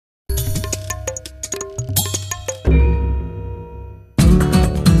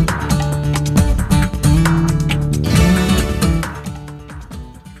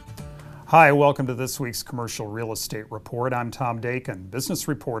Hi, welcome to this week's Commercial Real Estate Report. I'm Tom Daykin, business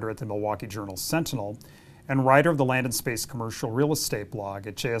reporter at the Milwaukee Journal-Sentinel and writer of the Land and Space Commercial Real Estate blog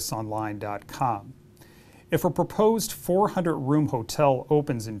at jsonline.com. If a proposed 400-room hotel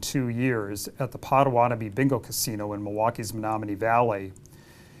opens in 2 years at the Potawatomi Bingo Casino in Milwaukee's Menominee Valley,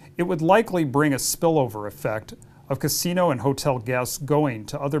 it would likely bring a spillover effect of casino and hotel guests going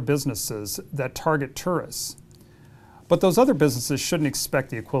to other businesses that target tourists. But those other businesses shouldn't expect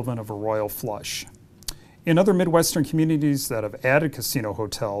the equivalent of a royal flush. In other Midwestern communities that have added casino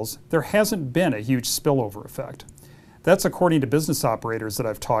hotels, there hasn't been a huge spillover effect. That's according to business operators that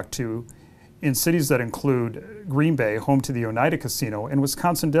I've talked to in cities that include Green Bay, home to the Oneida Casino, and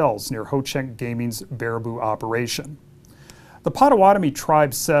Wisconsin Dells, near Ho-Chunk Gaming's Baraboo operation. The Potawatomi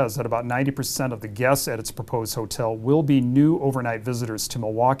tribe says that about 90% of the guests at its proposed hotel will be new overnight visitors to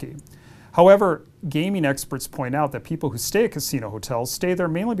Milwaukee. However, gaming experts point out that people who stay at casino hotels stay there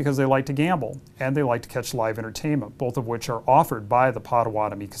mainly because they like to gamble and they like to catch live entertainment, both of which are offered by the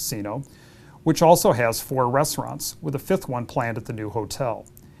Potawatomi Casino, which also has 4 restaurants, with a 5th one planned at the new hotel.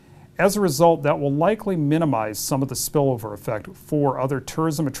 As a result, that will likely minimize some of the spillover effect for other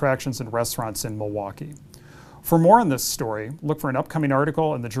tourism attractions and restaurants in Milwaukee. For more on this story, look for an upcoming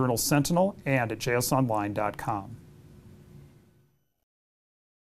article in the Journal-Sentinel and at jsonline.com.